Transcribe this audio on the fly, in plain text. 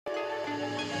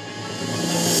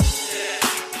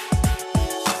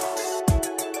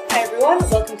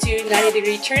to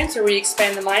 90-Degree Turns, where we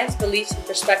expand the minds, beliefs, and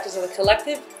perspectives of the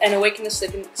collective and awaken the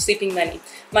sleeping many.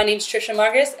 My name is Trisha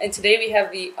Margus, and today we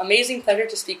have the amazing pleasure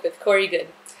to speak with Corey Goode.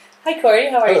 Hi, Corey.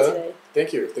 How are you today?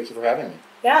 Thank you. Thank you for having me.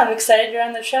 Yeah, I'm excited you're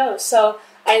on the show. So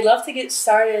I'd love to get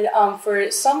started. For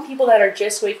some people that are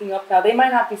just waking up now, they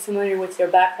might not be familiar with your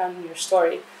background and your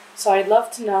story. So I'd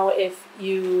love to know if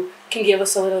you can give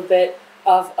us a little bit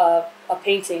of a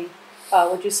painting.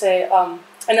 Would you say...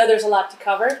 I know there's a lot to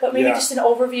cover, but maybe just an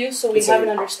overview so we have an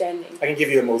understanding. I can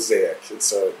give you a mosaic.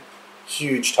 It's a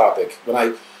huge topic. When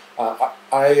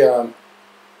I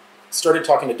started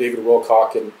talking to David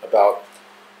Wilcock in about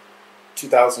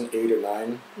 2008 or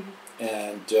 9,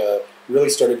 and really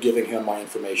started giving him my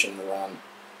information around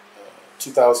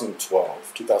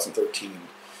 2012, 2013.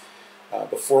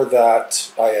 Before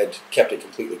that, I had kept it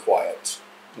completely quiet,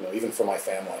 even from my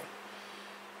family.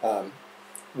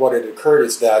 What had occurred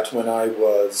is that when I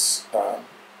was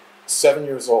 7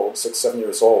 years old, 7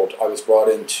 years old, I was brought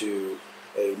into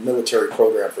a military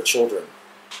program for children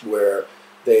where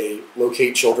they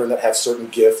locate children that have certain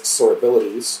gifts or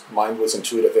abilities. Mine was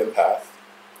intuitive empath.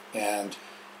 And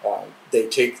they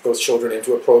take those children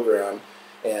into a program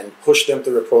and push them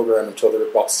through a program until they're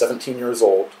about 17 years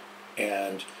old.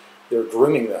 And they're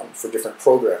grooming them for different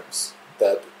programs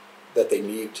that they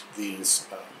need these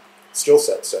skill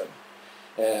sets in.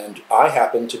 And I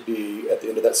happened to be, at the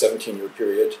end of that 17-year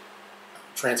period,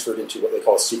 transferred into what they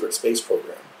call a secret space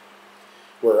program,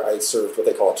 where I served what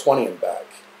they call a 20 and back.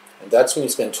 And that's when you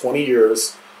spend 20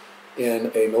 years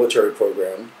in a military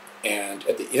program, and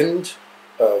at the end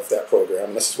of that program,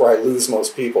 and this is where I lose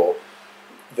most people,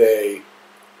 they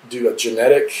do a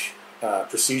genetic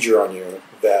procedure on you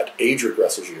that age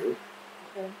regresses you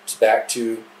back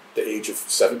to the age of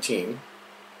 17.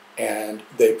 And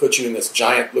they put you in this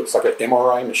giant, looks like an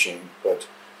MRI machine, but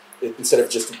instead of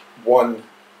just one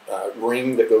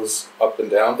ring that goes up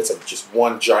and down, it's just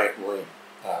one giant ring,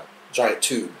 giant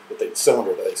tube,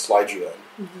 cylinder that they slide you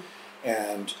in.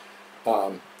 And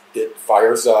it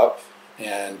fires up,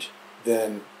 and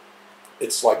then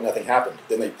it's like nothing happened.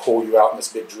 Then they pull you out in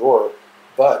this big drawer,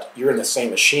 but you're in the same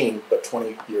machine, but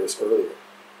 20 years earlier.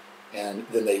 And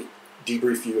then they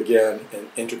debrief you again and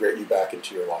integrate you back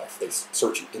into your life. They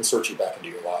insert you back into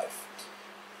your life.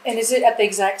 And is it at the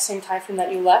exact same time frame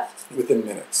that you left? Within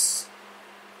minutes.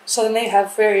 So then they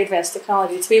have very advanced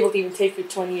technology to be able to even take you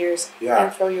 20 years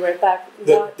and throw you right back.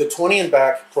 The 20 and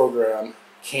back program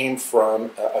came from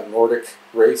a Nordic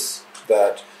race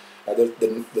that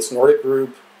this Nordic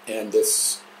group and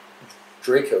this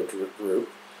Draco group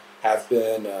have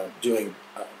been doing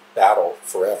battle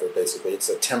forever, basically. It's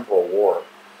a temporal war.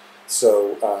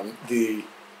 So the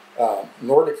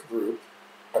Nordic group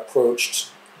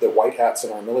approached the white hats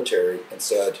in our military and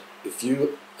said, if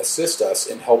you assist us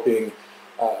in helping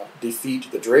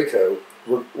defeat the Draco,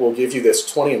 we'll give you this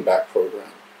 20 and back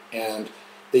program. And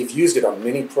they've used it on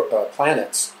many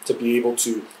planets to be able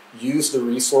to use the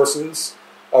resources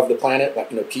of the planet,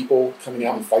 like people coming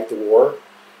out and fight the war,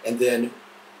 and then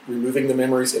removing the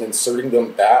memories and inserting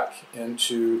them back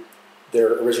into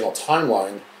their original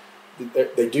timeline.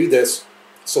 They do this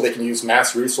so they can use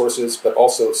mass resources, but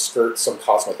also skirt some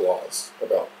cosmic laws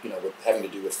about, with having to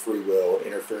do with free will and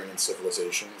interfering in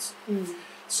civilizations.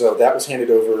 So that was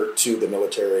handed over to the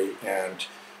military, and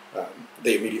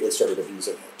they immediately started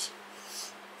abusing it.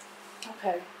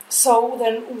 Okay. So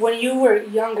then when you were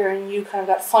younger and you kind of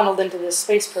got funneled into this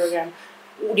space program,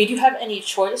 did you have any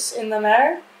choice in the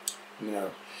matter?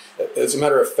 No. As a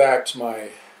matter of fact, my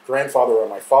grandfather on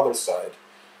my father's side,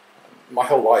 my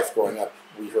whole life growing up,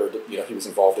 we heard he was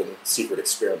involved in secret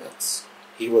experiments.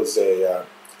 He was a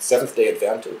Seventh-day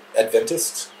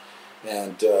Adventist,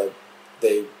 and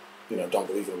they don't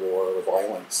believe in war or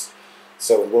violence.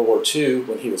 So in World War II,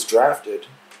 when he was drafted,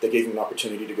 they gave him an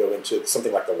opportunity to go into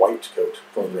something like the White Coat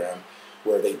program,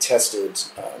 where they tested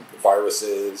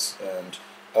viruses and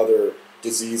other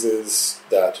diseases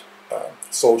that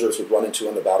soldiers would run into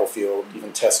on the battlefield,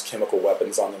 even test chemical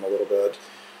weapons on them a little bit.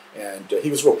 And he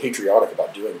was real patriotic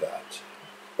about doing that.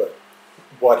 But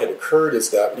what had occurred is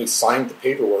that when he signed the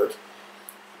paperwork,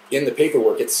 in the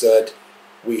paperwork it said,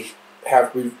 we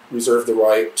reserve the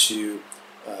right to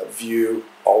view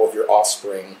all of your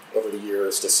offspring over the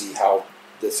years to see how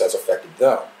this has affected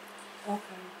them. Okay.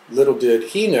 Little did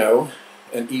he know,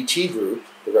 an ET group,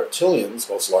 the reptilians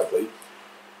most likely,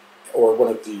 or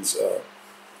one of these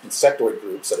insectoid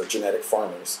groups that are genetic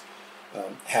farmers,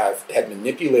 had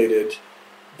manipulated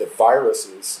the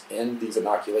viruses in these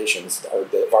inoculations, or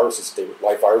the viruses,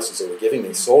 live viruses they were giving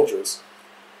these soldiers,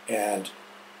 and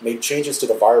made changes to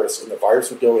the virus, and the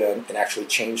virus would go in and actually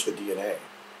change the DNA.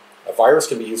 A virus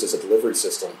can be used as a delivery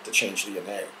system to change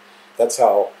DNA. That's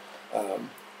how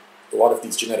a lot of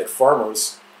these genetic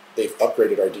farmers, they've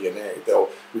upgraded our DNA. They'll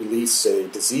release a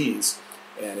disease,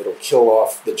 and it'll kill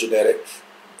off the genetic,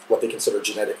 what they consider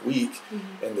genetic weak,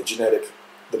 and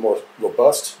the more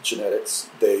robust genetics,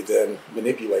 they then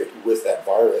manipulate with that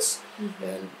virus,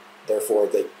 and therefore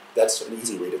that's an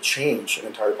easy way to change an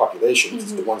entire population.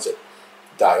 The ones that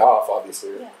die off,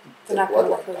 obviously, they're not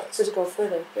going to go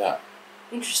further. Yeah.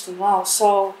 Interesting. Wow.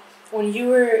 So when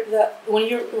you're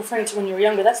referring to when you were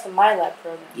younger, that's the MyLab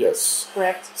program. Yes.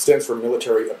 Correct. Stands for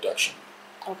military abduction.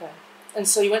 Okay. And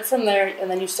so you went from there,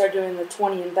 and then you started doing the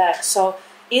 20 and back. So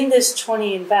in this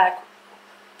 20 and back,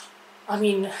 I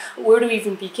mean, where do we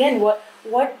even begin? What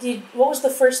was the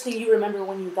first thing you remember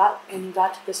when you got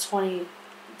to this 20,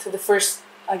 to the first,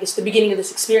 I guess, the beginning of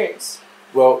this experience?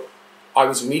 Well, I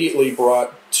was immediately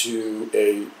brought to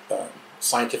a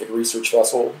scientific research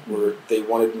vessel where they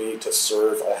wanted me to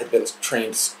serve. I had been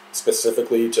trained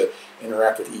specifically to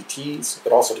interact with ETs,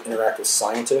 but also to interact with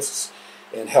scientists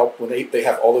and help when they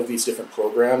have all of these different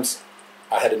programs.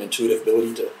 I had an intuitive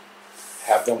ability to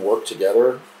have them work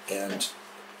together, and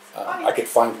I could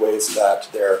find ways that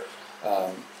their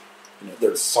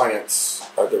science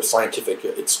or their scientific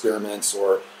experiments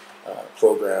or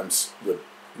programs would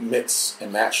mix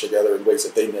and match together in ways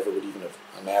that they never would even have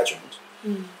imagined.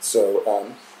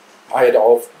 So I had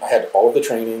all of the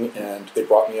training, and they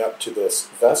brought me up to this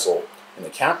vessel, and the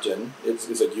captain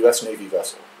is a U.S. Navy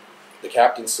vessel. The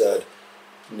captain said,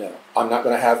 "No, I'm not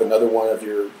going to have another one of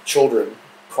your children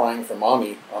crying for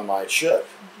mommy on my ship."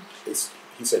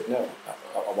 He said, "No,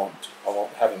 I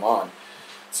won't have him on."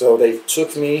 So they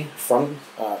took me from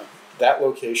that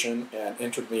location and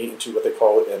entered me into what they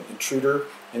call an intruder,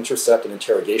 intercept, and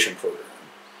interrogation program.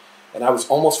 And I was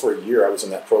almost for a year I was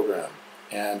in that program.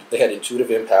 And they had intuitive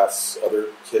empaths, other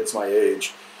kids my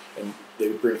age, and they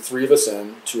would bring 3 of us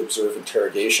in to observe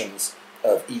interrogations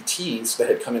of ETs that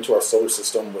had come into our solar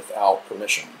system without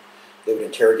permission. They would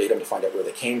interrogate them to find out where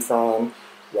they came from,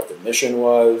 what their mission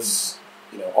was,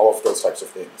 all of those types of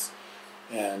things.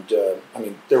 And,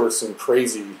 there were some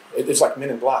crazy, it's like Men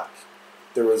in Black.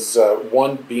 There was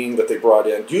one being that they brought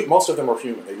in. Most of them were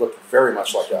human. They looked very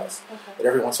much like us. Okay. But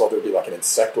every once in a while there would be like an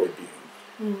insectoid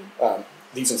being.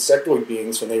 These insectoid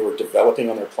beings, when they were developing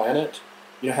on their planet,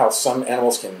 you know how some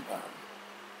animals can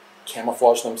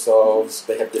camouflage themselves,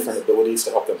 they have different abilities to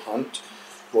help them hunt.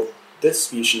 Well, this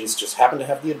species just happened to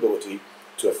have the ability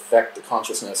to affect the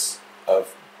consciousness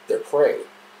of their prey.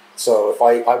 So if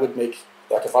I would make,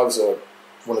 like if I was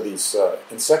one of these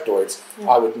insectoids,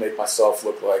 I would make myself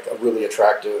look like a really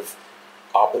attractive,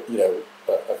 of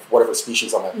whatever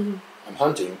species I'm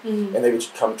hunting, and they would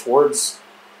come towards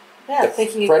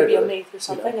thinking predator, it could be a mate or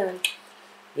something.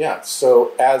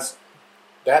 So as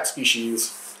that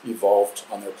species evolved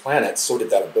on their planet, so did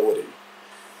that ability.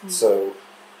 So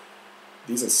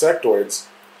these insectoids,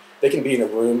 they can be in a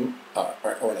room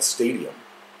or in a stadium,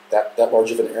 that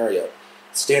large of an area,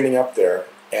 standing up there,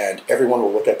 and everyone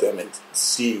will look at them and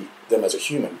see them as a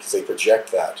human because they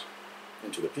project that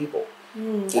into the people.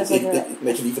 They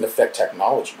can even affect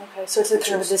technology. Okay, so it's a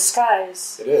kind of a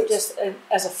disguise. It is. Just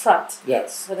as a front.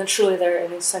 Yes. But then truly they're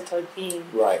an insectoid being.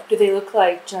 Right. Do they look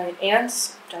like giant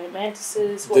ants, giant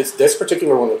mantises? This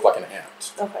particular one looked like an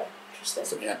ant. Okay, interesting.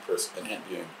 It's an ant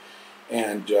being.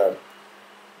 And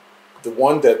the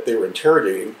one that they were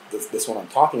interrogating, this one I'm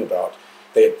talking about,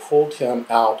 they had pulled him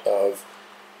out of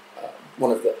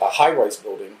a high-rise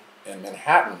building in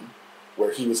Manhattan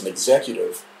where he was an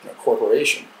executive in a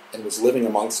corporation and was living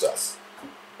amongst us.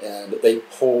 And they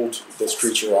pulled this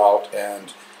creature out,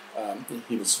 and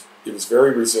he was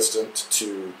very resistant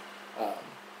to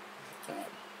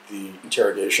the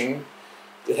interrogation.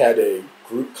 It had a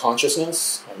group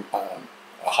consciousness, a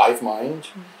hive mind,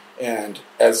 and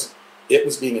as it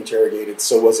was being interrogated,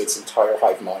 so was its entire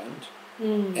hive mind.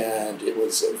 And it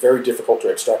was very difficult to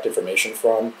extract information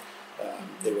from.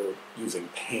 They were using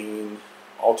pain,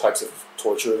 all types of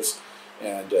tortures,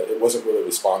 and it wasn't really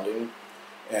responding.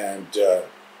 And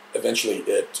eventually,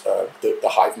 the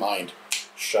hive mind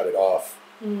shut it off,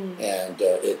 and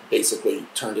it basically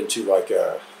turned into like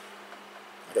a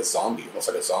zombie, almost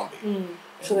like a zombie.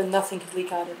 So then nothing could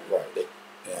leak out of it. Right.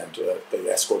 They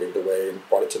escorted it away and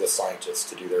brought it to the scientists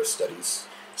to do their studies.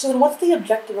 So then what's the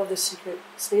objective of the secret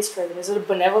space program? Is it a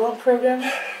benevolent program?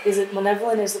 Is it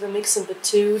malevolent? Is it a mix of the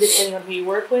two, depending on who you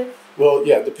work with? Well,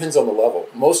 yeah, it depends on the level.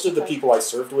 Most of the people I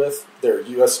served with, they're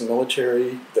U.S.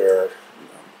 military. They're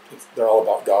all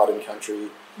about God and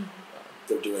country.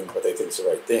 They're doing what they think is the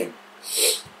right thing.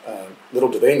 Little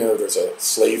do they know there's a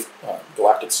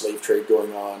galactic slave trade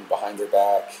going on behind their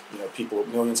back.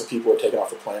 Millions of people are taken off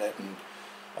the planet and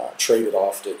traded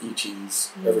off to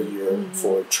ETs every year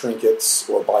for trinkets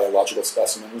or biological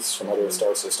specimens from other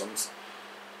star systems.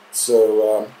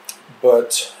 So,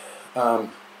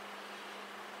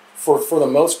 for the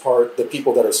most part, the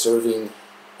people that are serving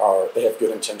they have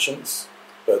good intentions,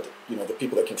 but the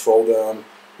people that control them,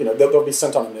 they'll be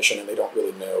sent on a mission and they don't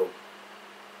really know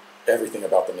everything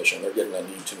about the mission. They're getting a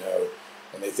need to know,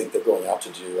 and they think they're going out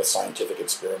to do a scientific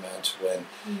experiment when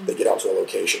they get out to a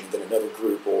location. And then another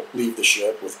group will leave the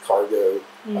ship with cargo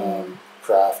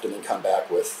craft and then come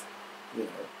back with,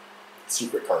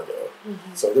 secret cargo.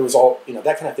 So there was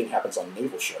that kind of thing happens on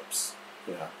naval ships,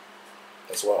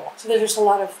 as well. So there's just a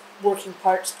lot of working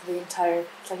parts to the entire,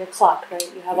 it's like a clock,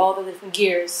 right? You have all the different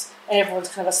gears, and everyone's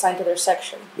kind of assigned to their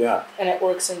section. Yeah. And it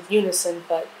works in unison,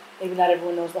 but maybe not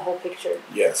everyone knows the whole picture.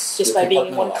 Yes. Just by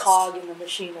being one cog in the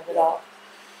machine of it all.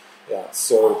 Yeah.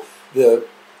 So the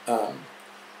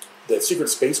secret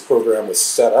space program was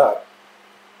set up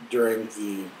during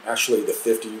the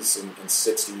 50s and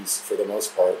 60s for the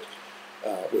most part.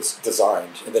 Was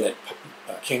designed, and then it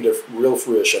came to real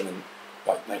fruition in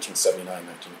like 1979,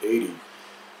 1980.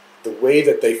 The way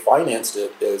that they financed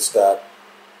it is that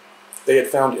they had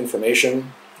found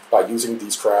information by using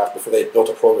these craft before they had built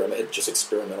a program. They had just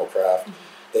experimental craft.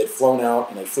 They had flown out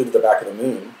and they flew to the back of the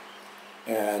moon,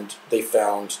 and they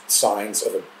found signs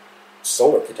of a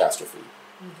solar catastrophe.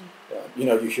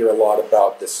 You hear a lot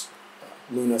about this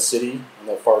Luna city on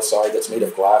the far side that's made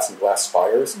of glass and glass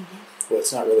spires. Well,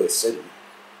 it's not really a city.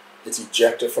 It's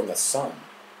ejected from the sun.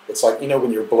 It's like,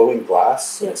 when you're blowing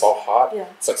glass and it's all hot,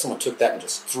 it's like someone took that and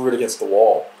just threw it against the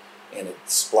wall, and it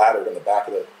splattered on the back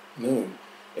of the moon,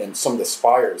 and some of the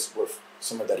spires were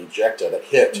some of that ejecta that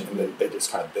hit, and then they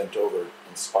just kind of bent over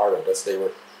and spiraled as they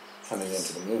were coming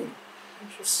into the moon.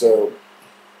 So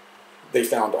they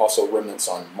found also remnants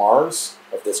on Mars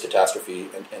of this catastrophe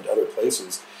and other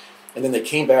places. And then they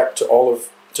came back to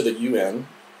the UN,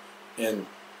 and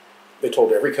they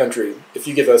told every country, if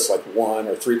you give us like 1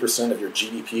 or 3% of your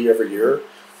GDP every year,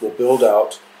 we'll build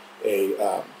out a,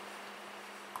 what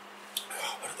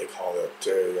do they call it?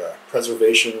 A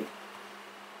preservation,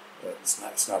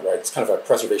 it's not right, it's kind of a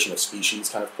preservation of species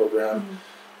kind of program,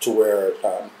 to where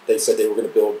they said they were going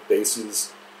to build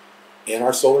bases in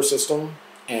our solar system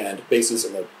and bases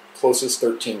in the closest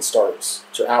 13 stars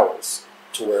to ours,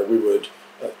 to where we would,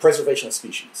 preservation of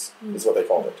species is what they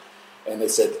called it. And they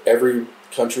said every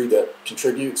country that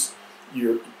contributes,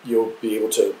 you'll be able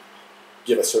to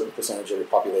give a certain percentage of your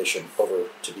population over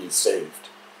to be saved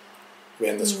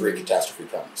when this great catastrophe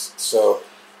comes. So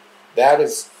that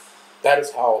is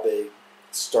how they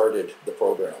started the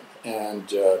program, and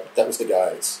that was the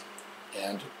guys.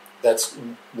 And that's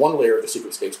one layer of the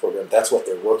secret space program. That's what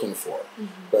they're working for.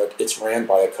 But it's ran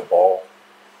by a cabal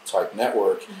type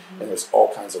network, and there's all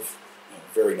kinds of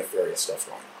very nefarious stuff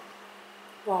going on.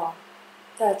 Wow.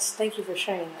 Thank you for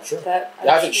sharing that. Sure. I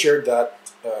haven't shared that.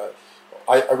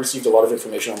 I received a lot of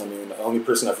information on the moon. The only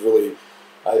person I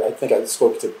think I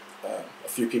spoke to a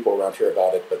few people around here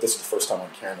about it, but this is the first time on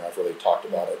camera I've really talked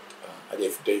about it. I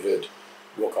gave David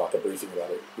Wilcock a briefing about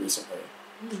it recently.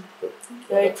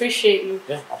 I appreciate you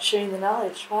sharing the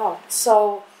knowledge. Wow.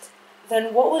 So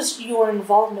then what was your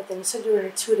involvement then? You said you were an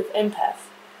intuitive empath,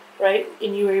 right?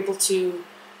 And you were able to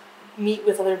meet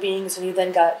with other beings, and you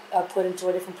then got put into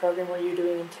a different program where you're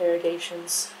doing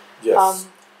interrogations. Yes.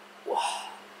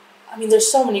 There's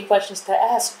so many questions to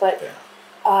ask, but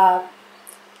I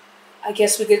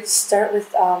guess we could start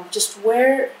with how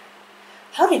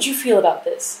did you feel about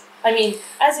this?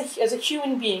 As a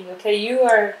human being, okay, you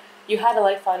had a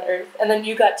life on Earth, and then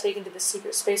you got taken to the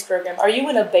secret space program. Are you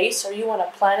in a base? Are you on a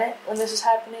planet when this is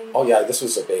happening? Oh yeah, this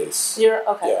was a base. You're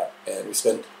okay. Yeah, and we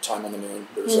spent time on the moon.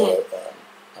 There's a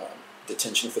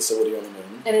detention facility on the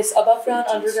moon. And it's above ground,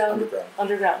 underground?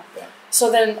 Underground. Yeah. So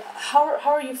then, how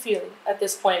are you feeling at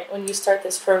this point when you start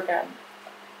this program?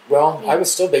 Well, I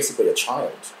was still basically a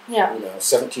child. Yeah.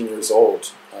 17 years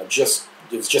old. It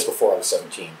was just before I was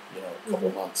 17. A couple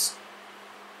of months.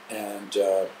 And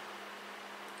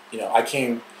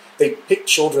They pick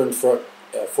children for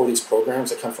these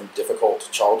programs that come from difficult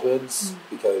childhoods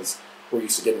because we're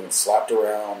used to getting slapped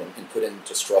around and put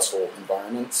into stressful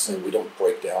environments, and we don't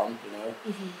break down,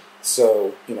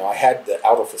 So, I had the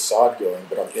outer facade going,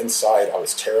 but on the inside I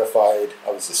was terrified.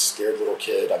 I was this scared little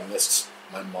kid. I missed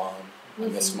my mom. I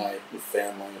missed my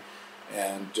family.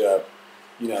 And,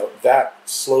 that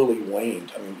slowly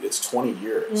waned. It's 20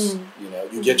 years.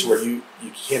 You get to where you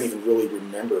can't even really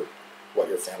remember what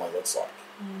your family looks like.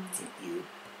 You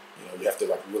have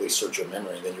to really search your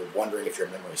memory, and then you're wondering if your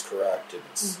memory is correct, and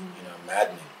it's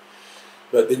maddening.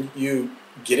 But then you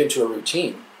get into a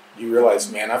routine. You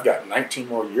realize, man, I've got 19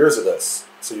 more years of this.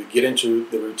 So you get into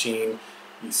the routine,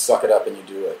 you suck it up, and you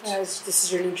do it. This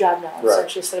is your new job now. Right.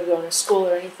 Essentially, instead of going to school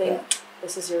or anything, Yeah.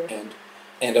 this is your...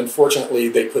 And unfortunately,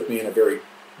 they put me in a very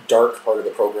dark part of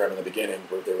the program in the beginning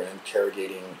where they were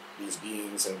interrogating these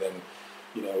beings, and then,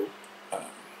 you know,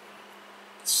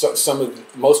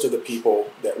 most of the people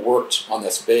that worked on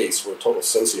this base were total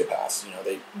sociopaths. You know,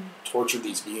 they tortured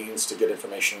these beings to get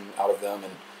information out of them,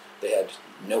 and they had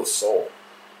no soul.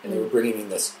 And they were bringing in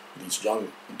these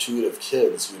young, intuitive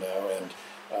kids, you know, and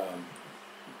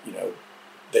you know,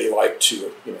 they liked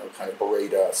to, you know, kind of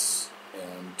berate us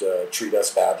and treat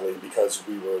us badly because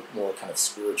we were more kind of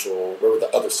spiritual. We were the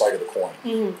other side of the coin,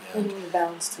 and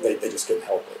balanced. They just couldn't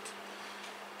help it.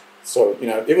 So, you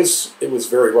know, it was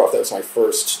very rough. That was my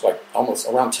first, like, almost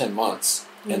around 10 months.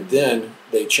 And then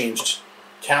they changed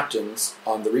captains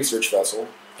on the research vessel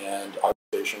and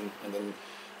station, and then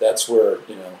that's where,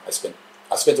 you know, I spent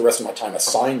the rest of my time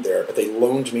assigned there, but they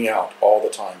loaned me out all the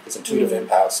time because intuitive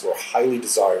empaths were highly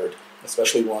desired,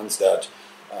 especially ones that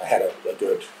had a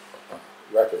good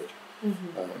record.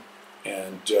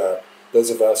 Those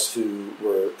of us who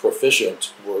were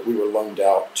proficient, we were loaned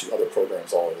out to other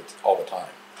programs all the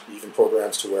time. Even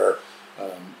programs to where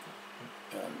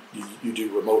you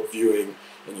do remote viewing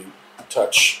and you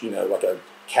touch, you know, like a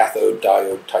cathode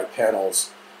diode type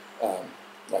panels,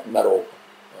 like metal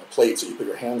plates that you put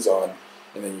your hands on,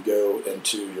 and then you go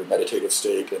into your meditative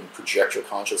state and project your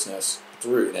consciousness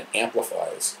through, and it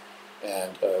amplifies.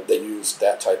 And they use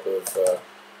that type of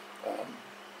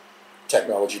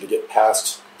technology to get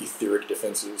past etheric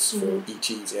defenses for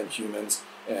ETs and humans.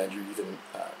 And you even,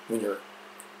 when you're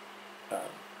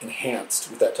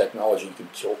enhanced with that technology, you can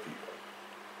kill people.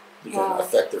 You can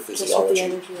affect their physiology.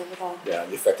 Just with the energy of it all. Yeah,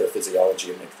 you affect their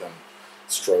physiology and make them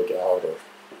stroke out or...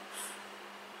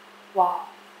 Wow.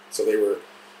 So they were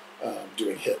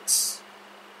doing hits.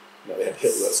 You know, they had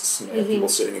hit lists. And they had people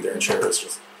sitting there in chairs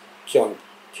just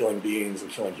killing beings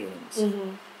and killing humans.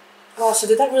 Wow, so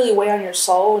did that really weigh on your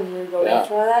soul when you were going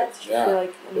through all that? Did you feel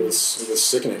like, it was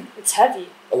sickening. It's heavy.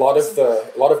 A lot of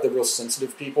the real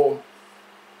sensitive people,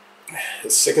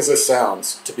 as sick as this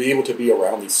sounds, to be able to be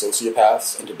around these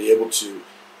sociopaths and to be able to,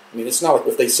 I mean, it's not like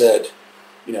if they said,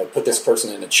 you know, put this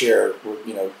person in a chair, we're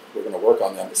going to work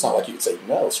on them. It's not like you could say,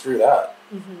 no, screw that.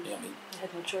 You know, I mean, you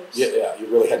had no choice. Yeah, you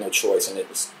really had no choice, and it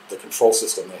was the control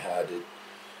system they had.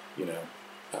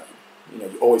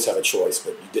 You always have a choice,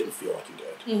 but you didn't feel like you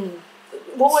did.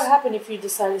 What would happen if you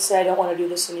decided to say, I don't want to do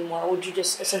this anymore? Would you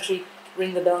just essentially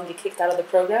ring the bell and get kicked out of the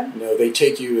program? No, they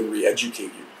take you and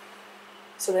re-educate you.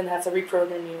 So then have to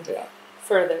reprogram you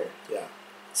further. Yeah.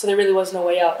 So there really was no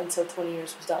way out until 20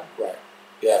 years was done. Right.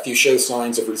 Yeah, if you show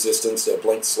signs of resistance, they'll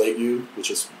blank slate you, which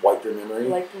is wipe your memory,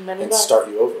 like Men in and Black. Start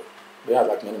you over. Yeah,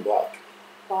 like Men in Black.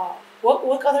 Wow. What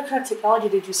other kind of technology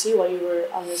did you see while you were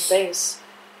on this base?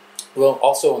 Well,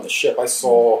 also on the ship, I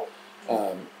saw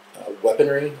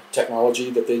weaponry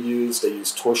technology that they used. They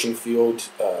used torsion field,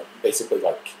 basically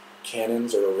like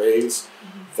cannons or arrays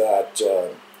that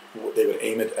they would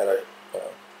aim it at a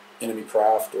enemy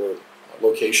craft or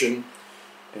location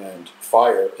and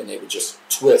fire, and it would just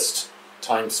twist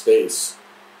time-space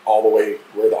all the way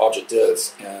where the object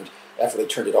is. And after they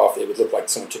turned it off, it would look like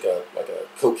someone took a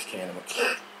Coke can and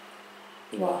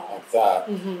like that.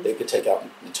 They could take out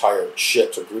entire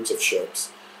ships or groups of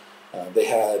ships. They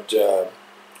had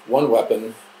one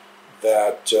weapon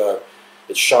that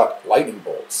it shot lightning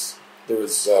bolts. There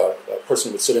was a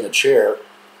person would sit in a chair,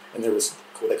 and there was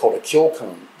what they called a kill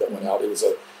cone that went out. It was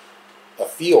a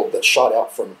field that shot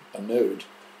out from a node,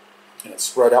 and it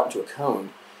spread out into a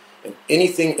cone. And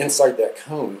anything inside that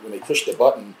cone, when they pushed the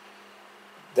button,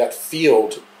 that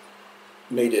field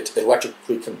made it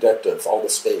electrically conductive, all the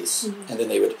space. And then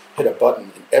they would hit a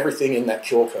button, and everything in that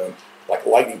kill cone, like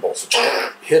lightning bolts,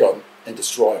 would hit them and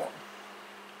destroy them.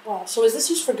 Wow. So is this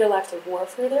used for galactic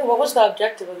warfare there? What was the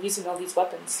objective of using all these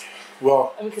weapons?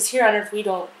 Well, I mean, because here on Earth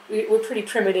we're pretty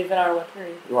primitive in our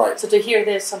weaponry. Right. So to hear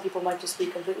this, some people might just be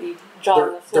completely jaw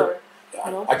on the floor.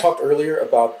 I talked earlier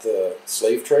about the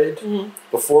slave trade.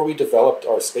 Before we developed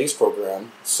our space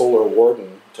program, Solar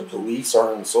Warden, to police our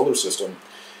own solar system,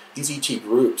 these ET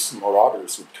groups,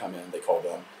 marauders would come in, they called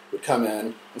them, would come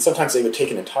in, and sometimes they would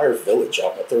take an entire village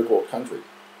out in a third world country.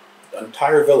 An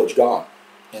entire village gone,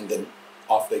 and then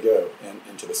off they go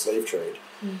into the slave trade.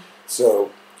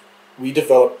 So we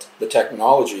developed the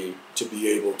technology to be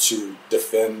able to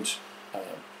defend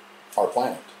our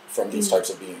planet from these types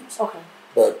of beings. Okay.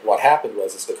 But what happened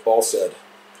was the Cabal said,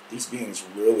 these beings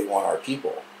really want our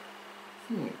people.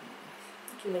 You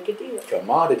can make a deal.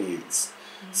 Commodities.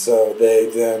 So they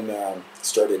then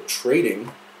started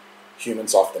trading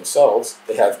humans off themselves.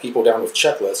 They have people down with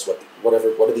checklists. What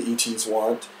do the ETs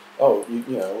want? Oh, you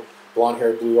know,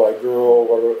 blonde-haired, blue-eyed girl.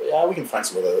 Whatever. Yeah, we can find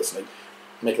some of those. And they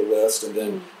make a list, and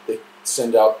then they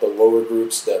send out the lower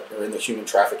groups that are in the human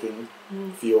trafficking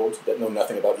field that know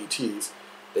nothing about ETs.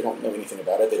 They don't know anything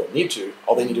about it. They don't need to.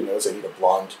 All they need to know is they need a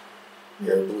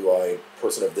blonde-haired, blue-eyed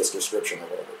person of this description or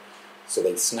whatever. So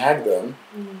they snag them,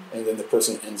 and then the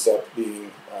person ends up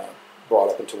being brought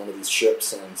up into one of these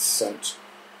ships and sent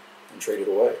and traded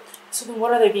away. So then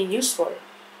what are they being used for?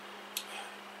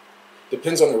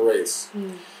 Depends on the race.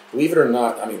 Believe it or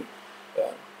not, I mean,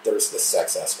 there's the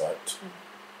sex aspect.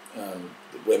 The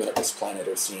women of this planet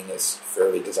are seen as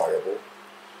fairly desirable.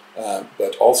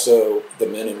 But also the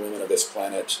men and women of this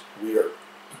planet, we're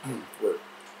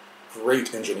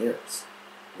great engineers.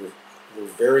 We're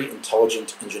very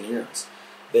intelligent engineers.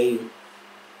 They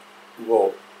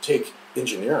will take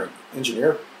engineers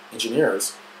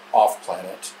off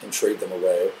planet and trade them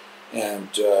away, and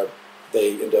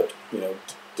they end up,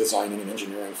 designing and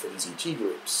engineering for these ET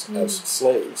groups as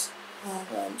slaves.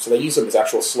 So they use them as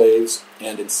actual slaves,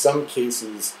 and in some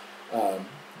cases,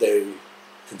 they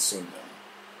consume them.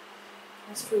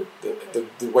 That's true.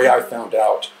 The way I found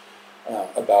out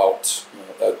about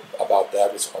that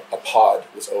was a pod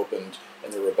was opened,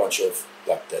 and there were a bunch of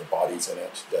dead bodies in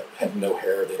it that had no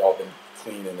hair. They'd all been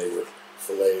cleaned, and they were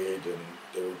filleted, and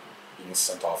they were being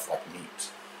sent off like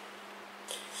meat.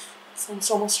 Sounds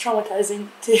almost traumatizing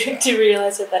to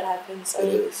realize that happens. It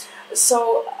is.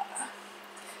 So,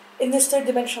 in this third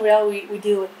dimensional reality, we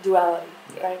deal with duality,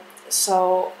 right?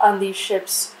 So, on these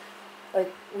ships,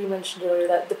 like we mentioned earlier,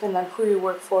 that depending on who you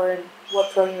work for and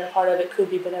what program you're part of, it could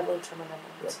be benevolent or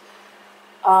malevolent.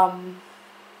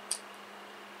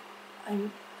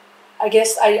 I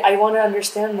guess I want to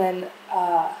understand then,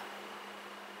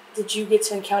 did you get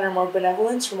to encounter more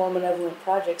benevolence or more malevolent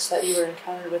projects that you were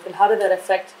encountered with, and how did that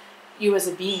affect you as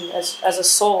a being, as a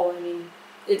soul? I mean,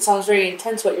 it sounds very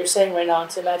intense what you're saying right now,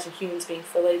 and to imagine humans being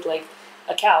filleted like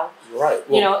a cow. Right.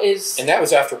 Well, is... And that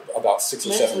was after about 6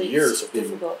 or 7 years of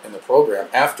being in the program.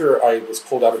 After I was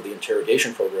pulled out of the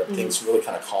interrogation program, things really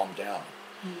kind of calmed down.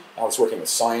 I was working with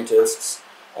scientists.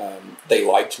 They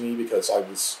liked me because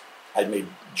I made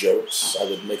jokes. I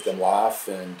would make them laugh,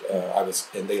 and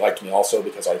they liked me also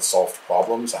because I solved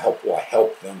problems. I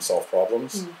helped them solve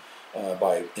problems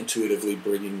by intuitively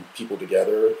bringing people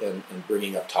together and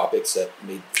bringing up topics that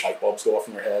made light bulbs go off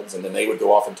in their heads, and then they would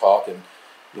go off and talk, and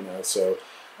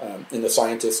and the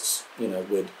scientists,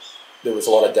 there was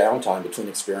a lot of downtime between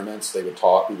experiments. They would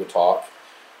talk, we would talk.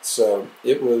 So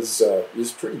it was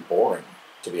pretty boring,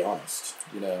 to be honest.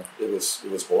 It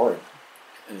was boring.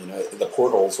 And, the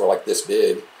portholes were like this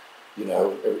big,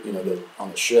 on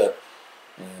the ship.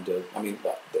 And,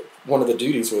 one of the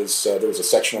duties was there was a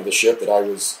section of the ship that I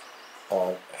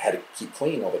had to keep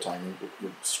clean all the time.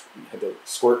 You had the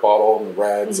squirt bottle and the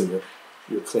rags, and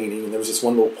you're cleaning. And there was this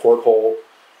one little porthole,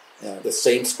 the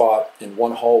same spot in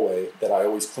one hallway that I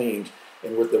always cleaned.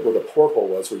 And where the porthole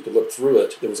was, where you could look through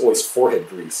it, there was always forehead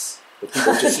grease. Where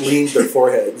people just leaned their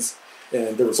foreheads.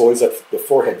 And there was always the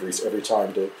forehead grease every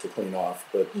time to clean off.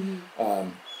 But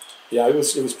it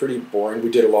was pretty boring. We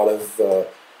did a lot of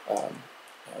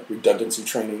redundancy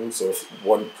training. So if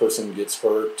one person gets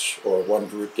hurt or one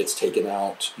group gets taken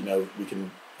out, we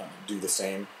can do the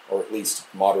same, or at least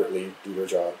moderately do their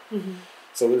job.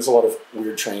 So there's a lot of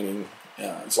weird training.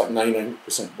 It's like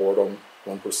 99% boredom,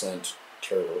 1%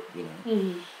 terror.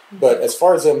 But as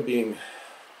far as them being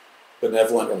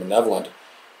benevolent or malevolent,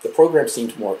 the program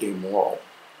seemed more immoral.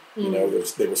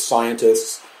 They were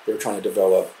scientists. They were trying to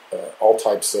develop all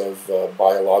types of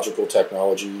biological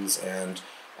technologies and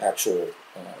actual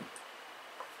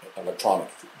electronic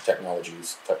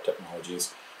technologies,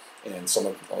 and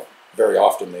very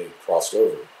often they crossed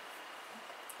over.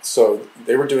 So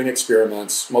they were doing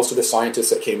experiments. Most of the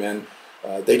scientists that came in,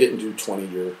 they didn't do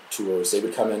 20-year tours. They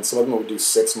would come in. Some of them would do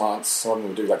 6 months. Some of them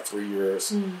would do like 3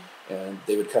 years. And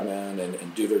they would come in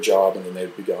and do their job, and then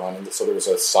they'd be gone. And so there was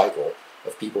a cycle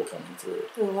of people coming through.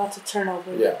 There were lots of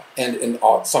turnover. Yeah, and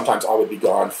sometimes I would be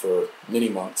gone for many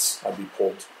months. I'd be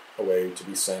pulled away to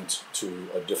be sent to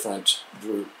a different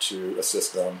group to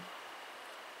assist them.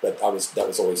 But that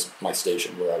was always my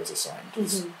station where I was assigned.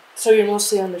 So you're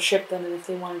mostly on the ship then, and if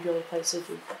they wanted you other places,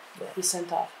 you'd be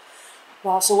sent off.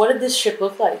 Wow, so what did this ship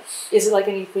look like? Is it like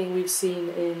anything we've seen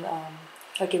in...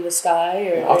 like in the sky,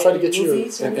 or I'll try to get you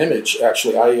an image.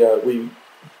 Actually, we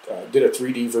did a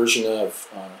 3D version of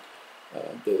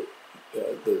the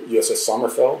USS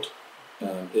Sommerfeld.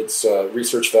 It's a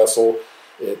research vessel.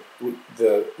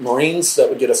 The Marines that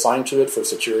would get assigned to it for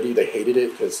security, they hated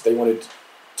it because they wanted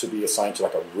to be assigned to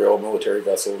like a real military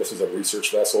vessel. This was a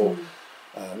research vessel.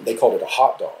 Mm-hmm. They called it a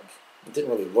hot dog. It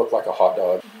didn't really look like a hot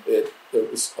dog. It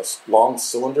was a long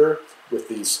cylinder with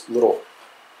these little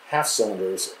half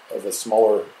cylinders of a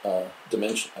smaller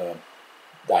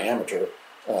diameter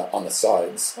on the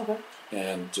sides. Okay.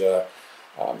 And to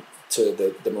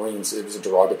the Marines, it was a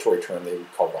derogatory term. They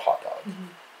would call it a hot dog. Mm-hmm.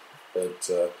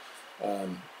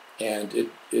 But and it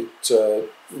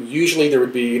usually there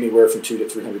would be anywhere from 200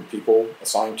 to 300 people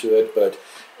assigned to it. But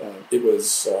it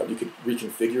was you could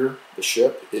reconfigure the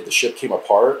ship. The ship came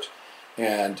apart,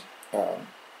 and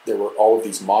there were all of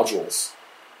these modules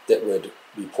that would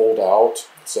be pulled out.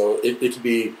 So it could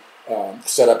be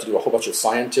set up to do a whole bunch of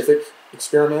scientific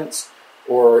experiments,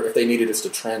 or if they needed us to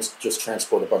just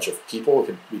transport a bunch of people, it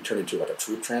could be turned into like a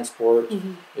troop transport,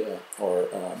 or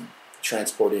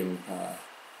transporting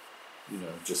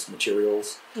just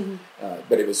materials.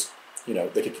 But it was,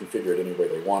 they could configure it any way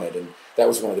they wanted, and that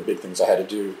was one of the big things I had to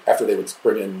do after they would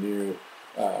bring in new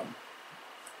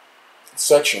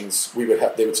sections. They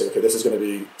would say, okay, this is going to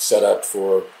be set up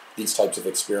for these types of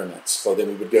experiments. So then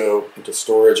we would go into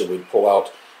storage and we'd pull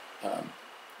out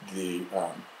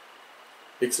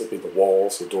basically the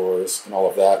walls, the doors, and all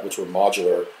of that, which were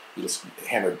modular. You just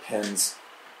hammered pins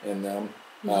in them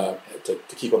to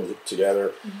keep them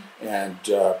together, and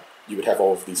you would have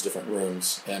all of these different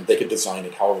rooms, and they could design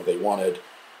it however they wanted,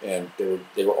 and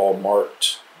they were all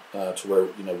marked to where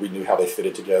we knew how they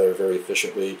fitted together very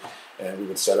efficiently, and we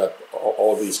would set up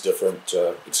all of these different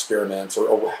experiments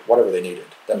or whatever they needed.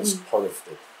 That was part of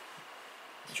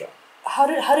the job.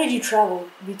 How did you travel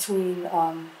between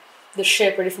the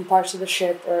ship or different parts of the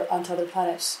ship or onto other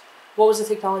planets? What was the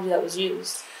technology that was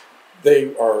used?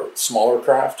 They are smaller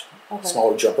craft,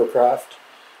 smaller jumper craft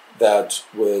that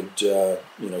would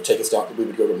take us down. We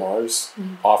would go to Mars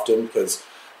often because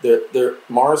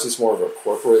Mars is more of a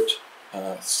corporate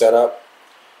setup,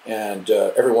 and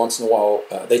every once in a while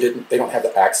they don't have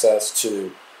the access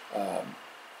to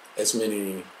as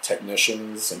many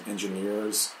technicians and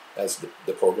engineers as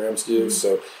the programs do.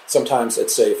 So sometimes,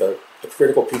 let's say, if a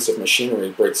critical piece of machinery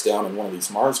breaks down in one of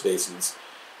these Mars bases,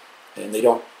 and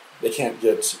they can't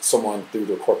get someone through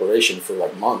their corporation for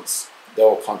like months,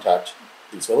 they'll contact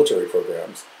these military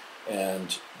programs,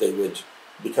 and they would,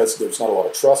 because there's not a lot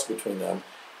of trust between them,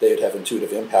 they would have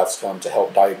intuitive empaths come to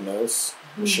help diagnose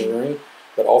machinery,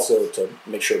 but also to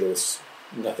make sure there's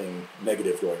nothing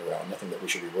negative going around, nothing that we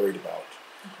should be worried about.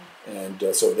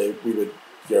 And so we would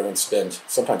go and spend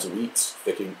sometimes weeks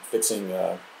fixing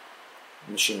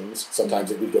machines.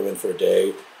 Sometimes we'd go in for a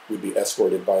day. We'd be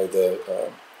escorted by the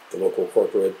local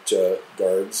corporate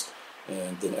guards,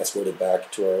 and then escorted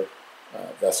back to our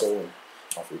vessel, and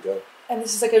off we go. And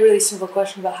this is like a really simple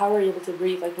question, but how were you able to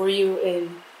breathe? Like, were you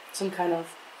in some kind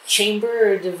of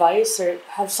chamber or device, or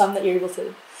have some that you're able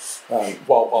to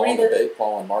while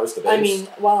on Mars, the base? I mean,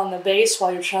 while on the base,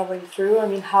 while you're traveling through, I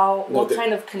mean, what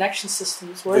kind of connection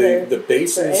systems were there? The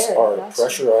bases are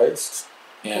pressurized,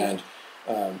 and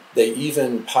they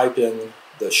even pipe in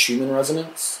the Schumann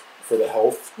resonance for the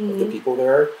health of the people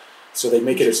there. So they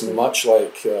make it as much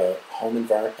like home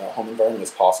environment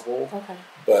as possible.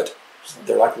 But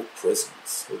they're like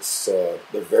prisons. It's the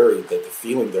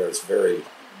feeling there is very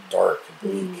dark and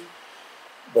bleak.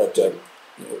 But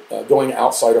going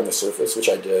outside on the surface, which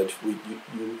I did,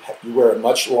 you wear a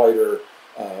much lighter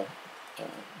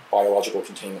biological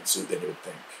containment suit than you would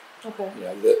think.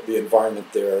 The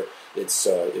environment there, it's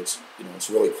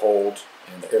really cold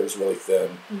and the air is really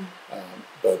thin.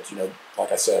 But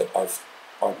like I said,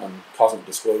 on Cosmic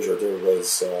Disclosure, there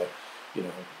was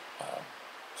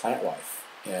plant life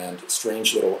and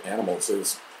strange little animals.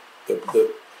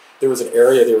 There was an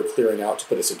area they were clearing out to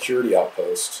put a security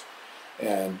outpost,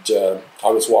 and I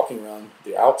was walking around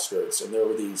the outskirts, and there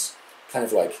were these kind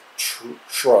of like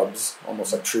shrubs,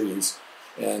 almost like trees,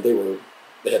 and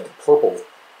they had purple,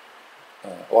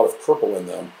 a lot of purple in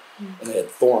them, and they had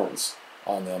thorns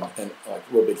on them, and like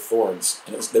real big thorns,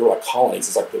 and they were like colonies.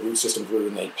 It's like the root system grew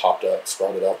and they popped up,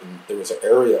 sprouted up, and there was an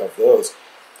area of those,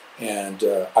 and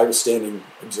I was standing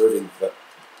observing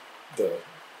the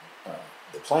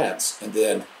plants, and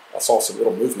then I saw some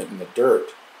little movement in the dirt,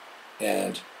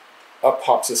 and up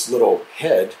pops this little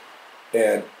head,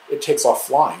 and it takes off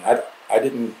flying. I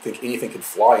didn't think anything could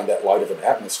fly in that light of an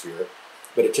atmosphere,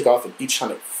 but it took off, and each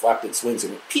time it flapped its wings, it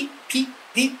went peep, peep,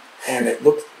 peep, and it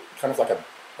looked kind of like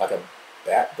a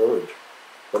bat bird,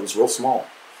 but it was real small.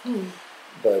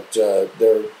 But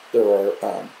there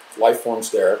are life forms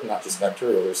there, not just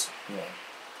bacterial. There's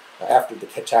after the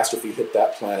catastrophe hit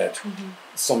that planet,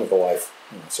 some of the life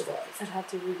survived. It had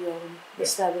to rebuild and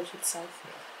establish itself.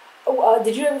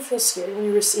 Did you ever feel scared when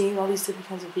you were seeing all these different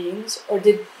kinds of beings, or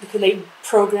could they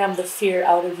program the fear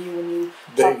out of you when you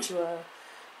talk to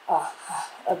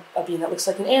a being that looks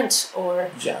like an ant or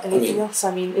anything else?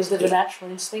 I mean, is the natural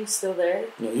instinct still there?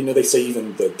 They say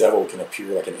even the devil can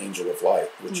appear like an angel of light,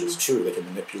 which is true. They can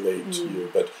manipulate you,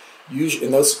 but usually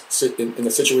in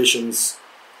the situations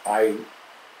I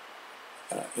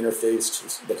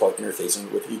interfaced, they call it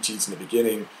interfacing with ETs in the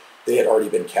beginning. They had already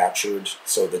been captured,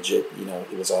 so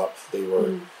it was up. They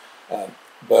were,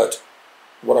 but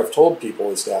what I've told people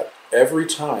is that every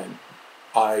time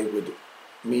I would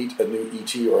meet a new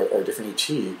ET or a different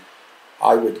ET,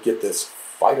 I would get this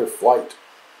fight or flight.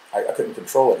 I couldn't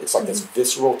control it. It's like this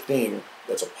visceral thing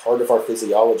that's a part of our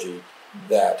physiology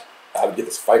that I would get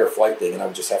this fight or flight thing, and I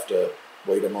would just have to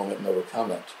wait a moment and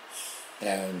overcome it,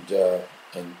 and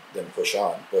then push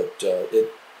on. But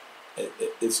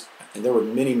it's, and there were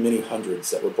many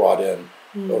hundreds that were brought in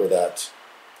over that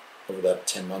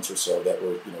 10 months or so that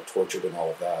were tortured and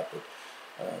all of that. But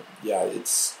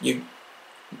it's you.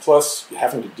 Plus,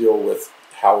 having to deal with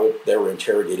how they were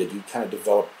interrogated, you kind of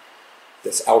develop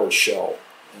this outer shell.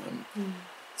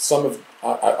 Some of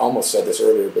I almost said this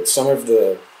earlier, but some of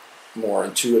the more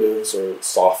intuitives or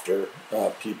softer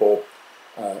people,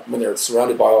 when they're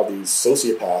surrounded by all these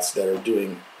sociopaths that are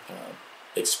doing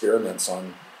experiments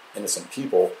on innocent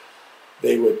people,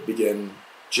 they would begin,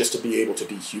 just to be able to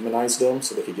dehumanize them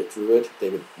so they could get through it, they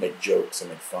would make jokes and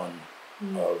make fun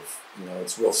of,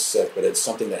 it's real sick, but it's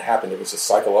something that happened. It was a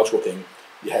psychological thing.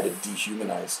 You had to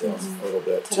dehumanize them a little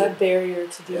bit. To that barrier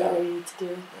to do what you need to do.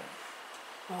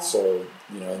 Yeah. Wow. So,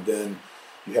 and then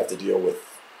you have to deal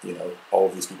with, all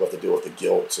of these people have to deal with the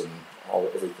guilt and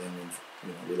everything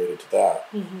related to that,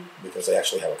 because they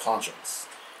actually have a conscience.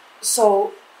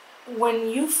 So, when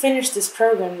you finish this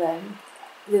program, then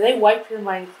do they wipe your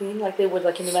mind clean like they would,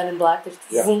 like in the Men in Black?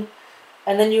 Boom,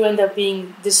 and then you end up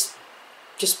being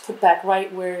just put back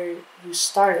right where you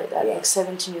started at like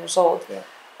 17 years old. Yeah.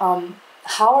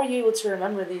 How are you able to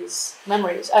remember these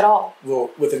memories at all?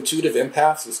 Well, with intuitive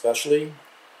empaths, especially,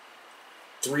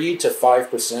 3 to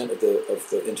 5% of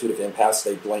the intuitive empaths,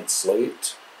 they blank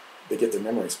slate. They get their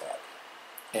memories back.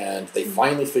 And they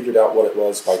finally figured out what it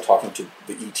was by talking to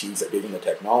the ETs that gave them the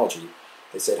technology.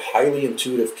 They said highly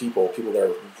intuitive people that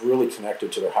are really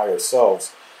connected to their higher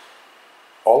selves,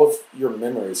 all of your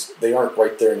memories, they aren't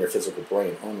right there in your physical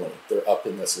brain only. They're up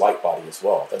in this light body as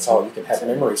well. That's how you can have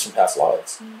memories from past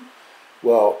lives.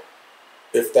 Well,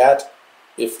 if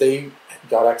they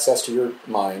got access to your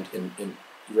mind and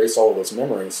erase all of those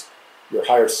memories, your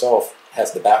higher self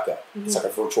has the backup. It's like a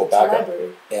virtual backup,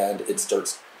 and it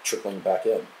starts trickling back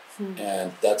in.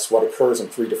 And that's what occurs in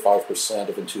 3 to 5%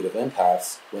 of intuitive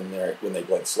empaths when they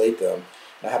blank slate them.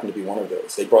 And I happen to be one of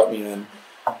those. They brought me in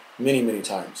many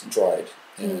times and tried,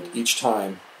 and each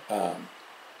time, I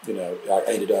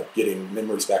ended up getting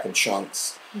memories back in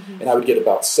chunks, and I would get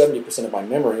about 70% of my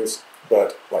memories,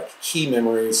 but like key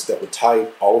memories that would tie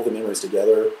all of the memories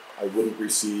together, I wouldn't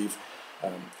receive.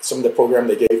 Some of the program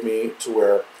they gave me to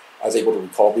where I was able to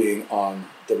recall being on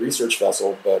the research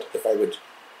vessel, but if I would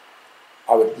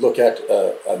look at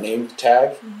a name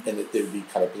tag and it would be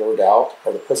kind of blurred out,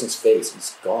 or the person's face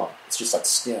is gone. It's just like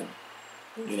skin,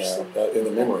 in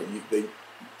the memory.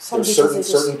 There's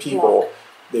certain people,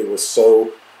 they were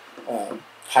so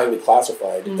highly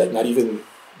classified that not even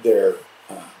the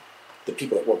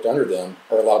people that worked under them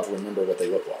are allowed to remember what they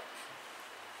look like.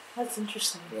 That's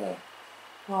interesting. Yeah.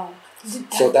 Wow.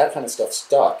 So that kind of stuff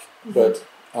stuck, but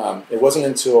it wasn't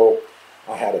until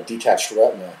I had a detached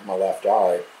retina in my left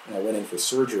eye, and I went in for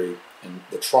surgery, and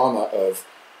the trauma of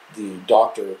the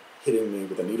doctor hitting me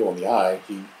with a needle in the eye,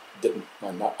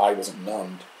 my eye wasn't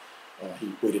numbed.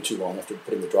 He waited too long after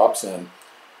putting the drops in.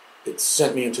 It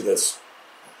sent me into this.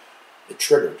 It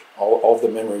triggered all of the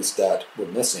memories that were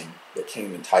missing that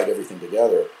came and tied everything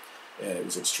together, and it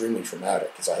was extremely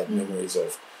traumatic because I had memories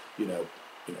of,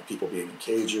 people being in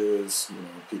cages,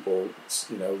 people,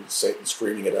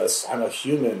 screaming at us, "I'm a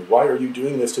human. Why are you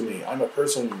doing this to me? I'm a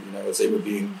person." As they were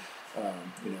being,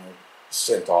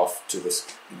 sent off to this,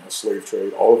 slave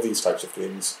trade. All of these types of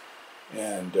things,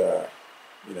 and it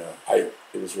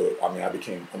was really. I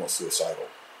became almost suicidal.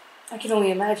 I can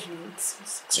only imagine.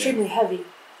 It's extremely heavy,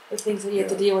 the things that you have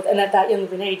to deal with, and at that young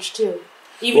of an age too.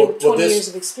 Even with 20 years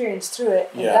of experience through it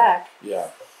and back. Yeah.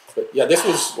 But this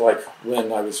was like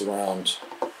when I was around,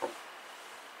 I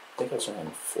think I was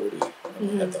around 40 when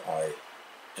I had the eye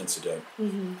incident.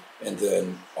 And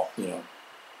then,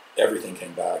 everything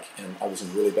came back and I was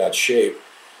in really bad shape.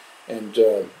 And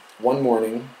one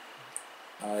morning,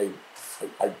 I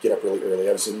get up really early.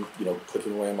 I was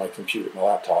clicking away on my computer, my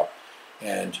laptop,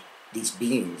 and these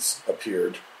beings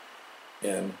appeared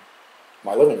in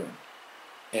my living room,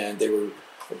 and they were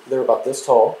about this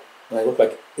tall, and they looked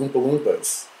like Oompa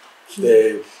Loompas.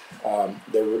 They're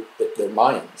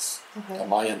Mayans, Okay.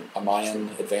 a Mayan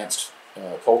advanced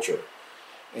culture,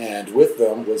 and with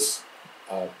them was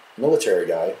a military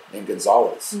guy named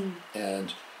Gonzalez,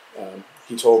 and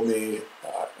he told me,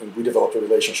 and we developed a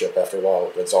relationship after a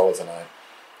while, Gonzalez and I.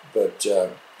 But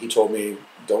he told me,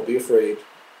 don't be afraid.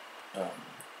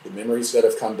 The memories that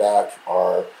have come back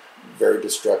are very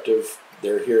destructive.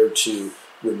 They're here to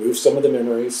remove some of the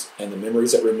memories, and the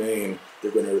memories that remain,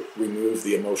 they're going to remove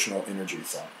the emotional energy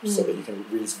from, so that you can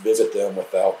revisit them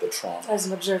without the trauma. As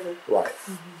an observer. Right.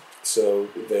 So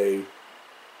they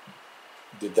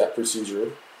did that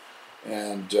procedure,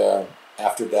 and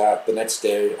after that, the next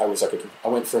day, I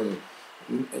went from,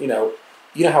 you know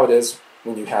how it is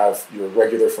when you have your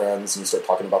regular friends and you start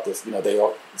talking about this.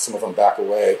 Some of them back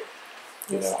away.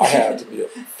 Yes. I had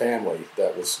family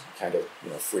that was kind of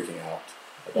freaking out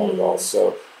about it all.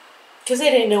 So because they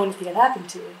didn't know anything had happened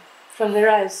to you from their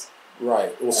eyes.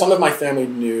 Right. Well, some of my family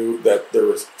knew that there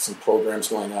was some programs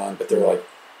going on, but they're like,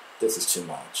 "This is too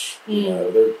much."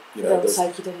 They'll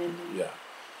psyche to handle. Yeah.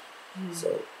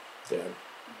 So, yeah.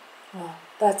 Wow,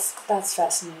 that's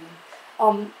fascinating.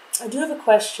 I do have a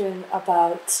question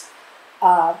about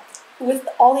with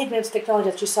all the advanced technology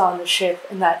that you saw on the ship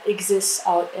and that exists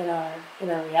out in our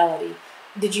reality.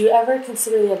 Did you ever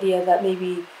consider the idea that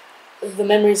maybe the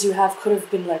memories you have could have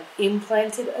been like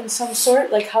implanted in some sort?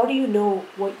 Like, how do you know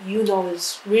what you know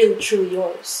is really truly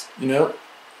yours?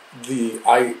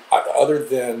 Other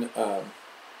than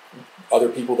other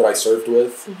people that I served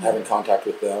with, having contact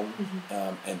with them,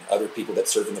 and other people that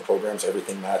served in the programs,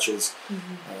 everything matches.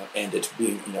 And it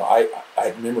being, I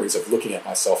had memories of looking at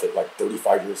myself at like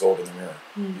 35 years old in the mirror.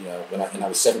 When I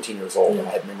was 17 years old, and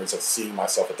I had memories of seeing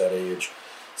myself at that age.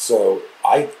 So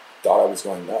I thought I was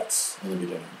going nuts in the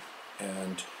beginning,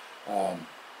 and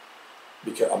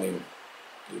because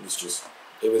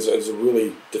it was a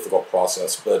really difficult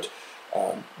process. But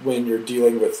when you're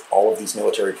dealing with all of these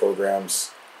military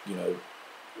programs,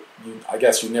 I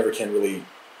guess you never can really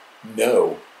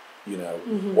know,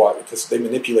 what, because they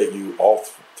manipulate you all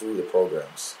through the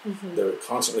programs. They're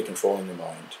constantly controlling your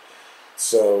mind.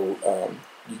 So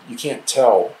you can't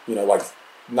tell, like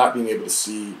not being able to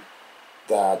see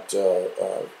that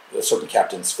a certain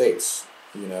captain's face,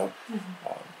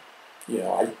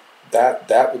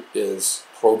 that is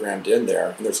programmed in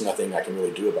there, and there's nothing I can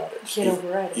really do about it. You can't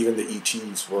override it. Even the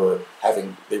ETs were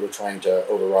trying to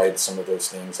override some of those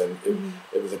things, and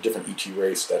it was a different ET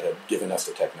race that had given us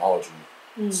the technology.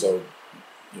 So,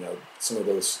 some of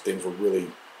those things were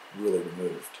really, really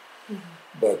removed.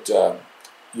 But,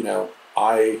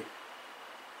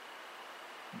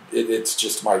 it's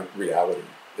just my reality.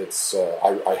 It's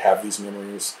I have these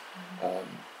memories.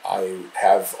 I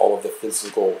have all of the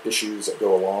physical issues that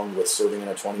go along with serving in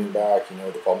a 20 and back,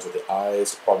 the problems with the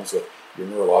eyes, the problems with your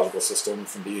neurological system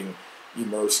from being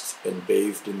immersed and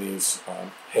bathed in these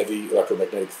heavy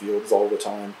electromagnetic fields all the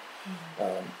time.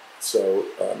 So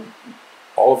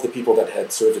all of the people that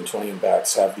had served in 20 and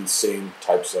backs have these same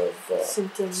types of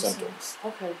symptoms.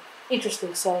 Okay,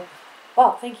 interesting. So,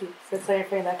 wow, thank you for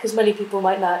clarifying that, because many people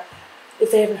might not, if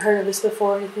they haven't heard of this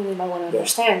before or anything, they might want to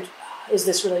understand. Is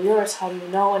this really yours? How do you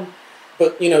know?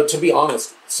 But, to be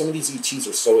honest, some of these ETs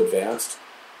are so advanced,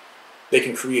 they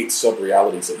can create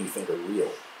sub-realities that you think are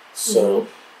real. So,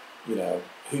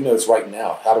 who knows right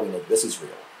now? How do we know this is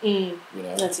real?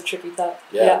 That's a trippy thought.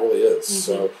 Yeah, it really is.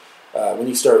 So, when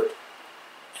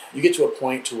you get to a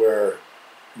point to where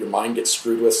your mind gets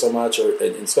screwed with so much, and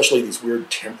especially these weird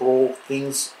temporal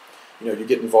things, you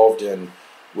get involved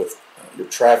with you're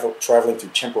traveling through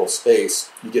temporal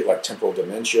space, you get like temporal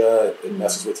dementia, it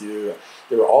messes with you.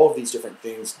 There are all of these different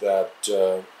things that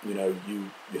you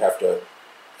have to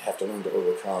learn to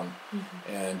overcome.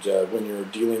 And when you're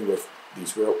dealing with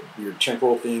these real weird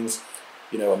temporal things,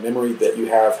 a memory that you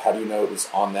have, how do you know it was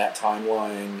on that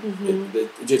timeline?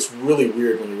 It gets really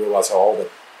weird when you realize how all the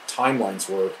timelines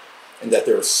work, and that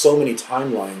there are so many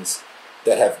timelines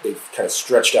that they've kind of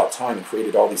stretched out time and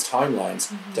created all these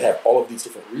timelines to have all of these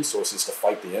different resources to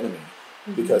fight the enemy.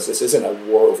 Because this isn't a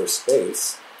war over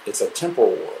space, it's a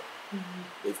temporal war.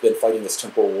 They've been fighting this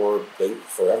temporal war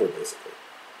forever, basically.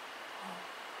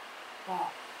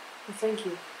 Wow. Well, thank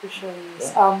you for sharing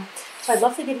this. So I'd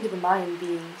love to get into the Mayan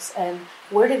beings, and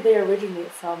where did they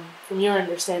originate from your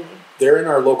understanding? They're in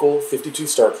our local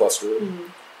 52-star cluster.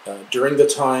 During the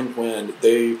time when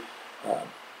they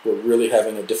were really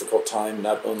having a difficult time,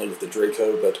 not only with the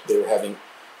Draco, but they were having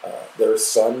their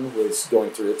sun was going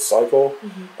through its cycle.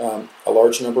 A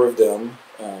large number of them,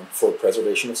 for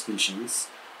preservation of species,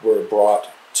 were brought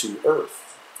to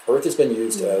Earth. Earth has been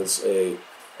used as a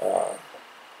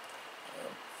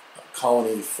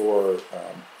colony for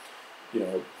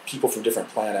people from different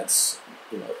planets.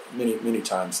 Many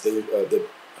times. The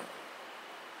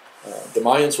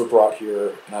Mayans were brought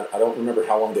here, and I don't remember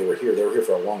how long they were here. They were here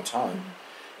for a long time,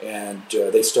 and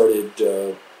they started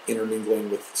intermingling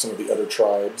with some of the other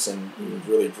tribes and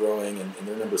really growing, and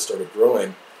their numbers started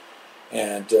growing.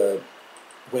 And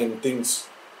when things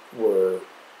were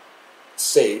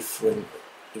safe, when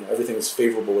everything was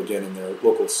favorable again in their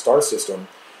local star system,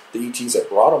 the ETs that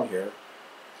brought them here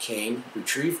came,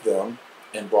 retrieved them,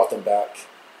 and brought them back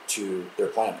to their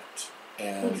planet.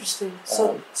 And interesting.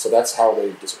 So that's how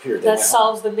they disappeared. That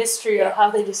solves the mystery of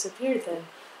how they disappeared then.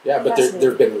 Yeah, but there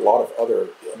have been a lot of other,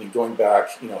 going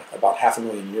back, about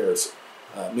 500,000 years,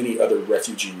 many other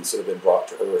refugees that have been brought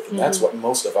to Earth, and that's what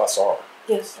most of us are.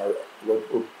 Yes.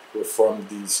 We're from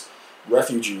these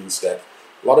refugees that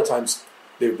a lot of times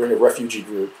they would bring a refugee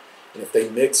group, and if they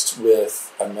mixed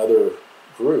with another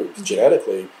group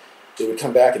genetically, they would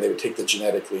come back and they would take the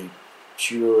genetically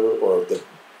pure or the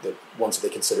ones that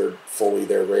they considered fully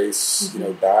their race,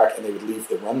 back, and they would leave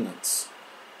the remnants.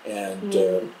 And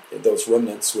those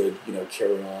remnants would,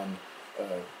 carry on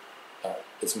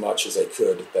as much as they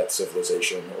could that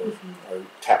civilization or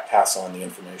pass on the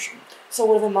information. So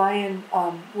were the Mayan,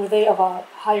 were they of a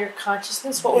higher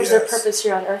consciousness? What was their purpose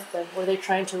here on Earth then? Were they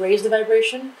trying to raise the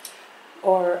vibration?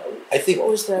 Or I think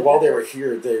while they were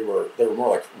here, they were more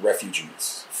like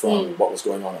refugees from what was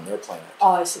going on their planet.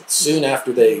 Oh, I see. Soon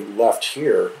after they left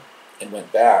here and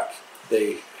went back,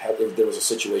 there was a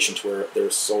situation to where their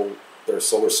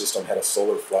solar system had a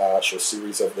solar flash, a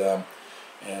series of them,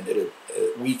 and it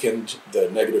weakened the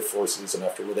negative forces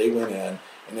enough to where they went in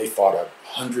and they fought a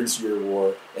hundreds-year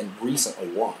war and recently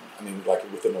won.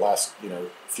 Like within the last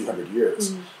few hundred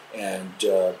years, and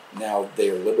now they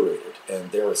are liberated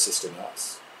and they're assisting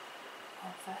us.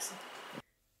 Oh, fascinating.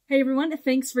 Hey everyone,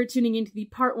 thanks for tuning into the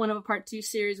part 1 of a part 2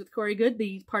 series with Corey Goode.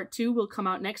 The part 2 will come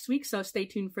out next week, so stay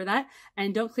tuned for that.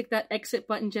 And don't click that exit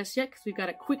button just yet, because we've got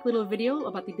a quick little video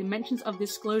about the Dimensions of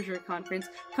Disclosure conference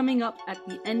coming up at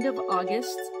the end of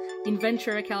August in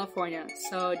Ventura, California.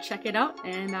 So check it out,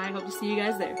 and I hope to see you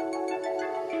guys there.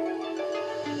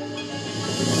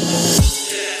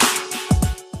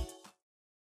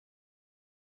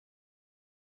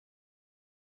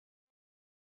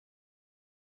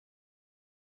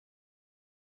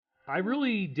 I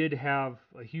really did have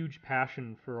a huge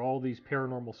passion for all these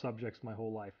paranormal subjects my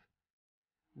whole life.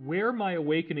 Where my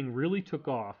awakening really took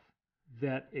off,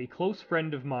 that a close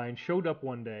friend of mine showed up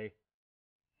one day,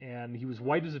 and he was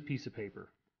white as a piece of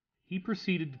paper. He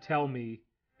proceeded to tell me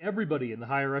everybody in the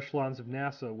higher echelons of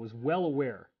NASA was well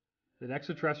aware that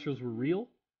extraterrestrials were real,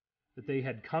 that they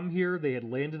had come here, they had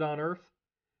landed on Earth,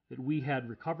 that we had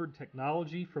recovered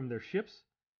technology from their ships,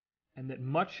 and that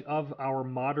much of our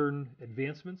modern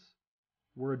advancements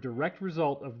were a direct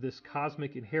result of this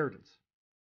cosmic inheritance.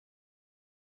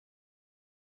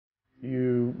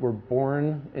 You were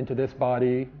born into this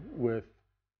body with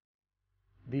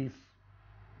these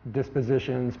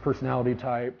dispositions, personality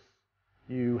types.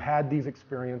 You had these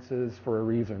experiences for a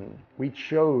reason. We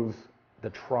chose the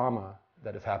trauma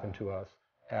that has happened to us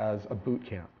as a boot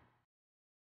camp.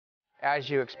 As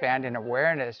you expand in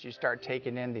awareness, you start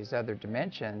taking in these other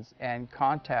dimensions, and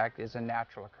contact is a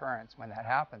natural occurrence when that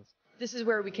happens. This is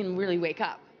where we can really wake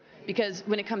up, because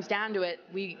when it comes down to it,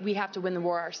 we have to win the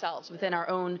war ourselves within our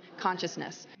own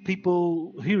consciousness.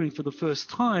 People hearing for the first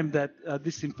time that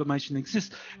this information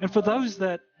exists, and for those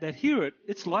that hear it,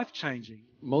 it's life-changing.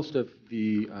 Most of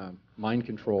the mind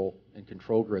control and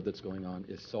control grid that's going on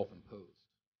is self-imposed.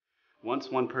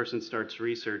 Once one person starts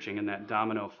researching and that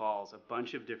domino falls, a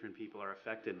bunch of different people are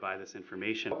affected by this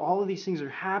information. All of these things are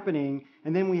happening,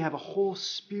 and then we have a whole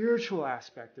spiritual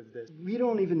aspect of this. We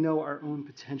don't even know our own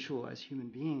potential as human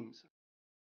beings.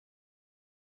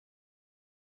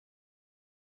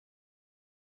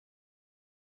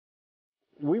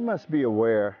 We must be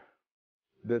aware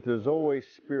that there's always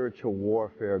spiritual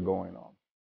warfare going on.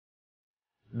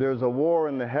 There's a war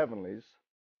in the heavenlies,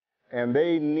 and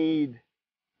they need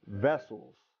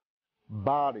vessels,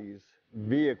 bodies,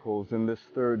 vehicles in this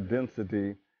third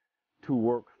density to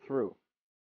work through.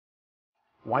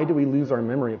 Why do we lose our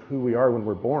memory of who we are when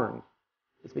we're born?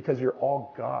 It's because you're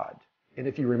all God. And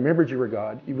if you remembered you were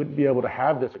God, you wouldn't be able to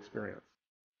have this experience.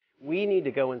 We need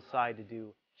to go inside to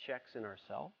do checks in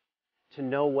ourselves to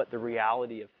know what the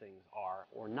reality of things are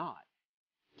or not.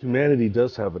 Humanity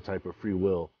does have a type of free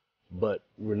will, but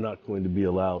we're not going to be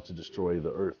allowed to destroy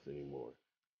the Earth anymore.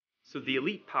 So the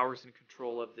elite powers in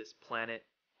control of this planet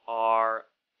are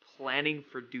planning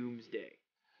for doomsday.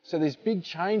 So there's big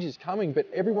changes coming, but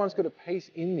everyone's got a piece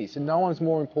in this, and no one's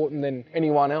more important than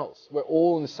anyone else. We're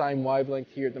all in the same wavelength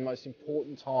here at the most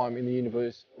important time in the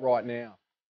universe right now.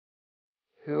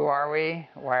 Who are we?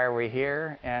 Why are we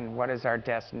here? And what is our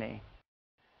destiny?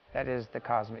 That is the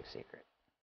cosmic secret.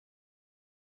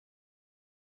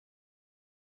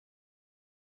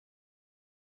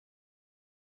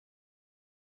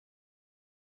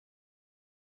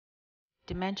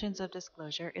 Dimensions of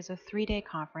Disclosure is a 3-day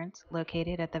conference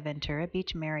located at the Ventura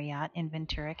Beach Marriott in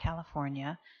Ventura,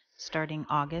 California, starting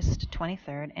August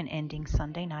 23rd and ending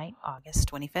Sunday night,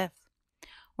 August 25th.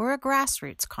 We're a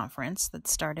grassroots conference that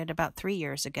started about 3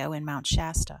 years ago in Mount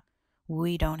Shasta.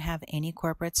 We don't have any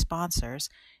corporate sponsors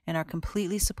and are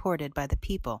completely supported by the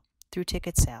people through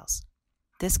ticket sales.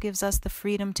 This gives us the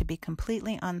freedom to be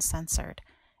completely uncensored,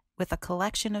 with a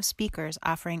collection of speakers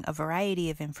offering a variety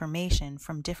of information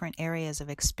from different areas of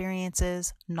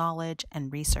experiences, knowledge,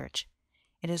 and research.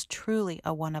 It is truly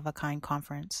a one-of-a-kind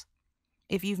conference.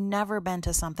 If you've never been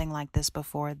to something like this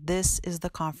before, this is the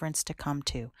conference to come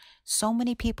to. So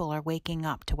many people are waking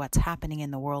up to what's happening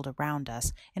in the world around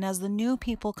us, and as the new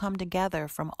people come together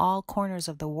from all corners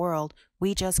of the world,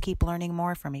 we just keep learning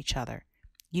more from each other.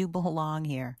 You belong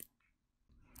here.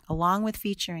 Along with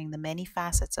featuring the many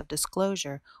facets of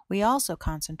disclosure, we also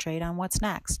concentrate on what's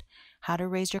next, how to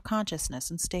raise your consciousness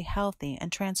and stay healthy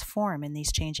and transform in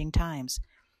these changing times.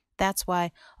 That's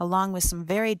why, along with some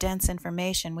very dense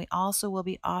information, we also will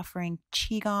be offering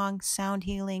Qigong, sound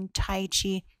healing, Tai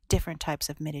Chi, different types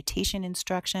of meditation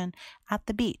instruction at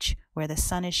the beach where the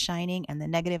sun is shining and the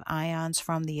negative ions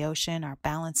from the ocean are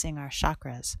balancing our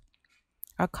chakras.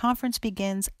 Our conference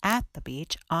begins at the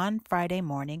beach on Friday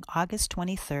morning, August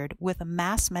 23rd, with a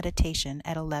mass meditation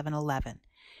at 11:11.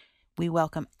 We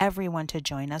welcome everyone to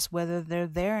join us, whether they're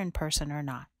there in person or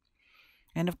not.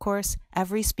 And of course,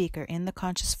 every speaker in the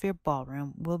Consciosphere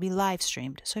Ballroom will be live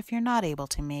streamed, so if you're not able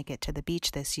to make it to the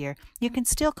beach this year, you can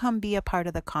still come be a part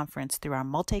of the conference through our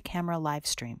multi-camera live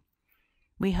stream.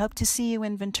 We hope to see you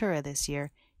in Ventura this year.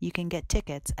 You can get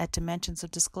tickets at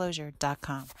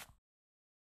dimensionsofdisclosure.com.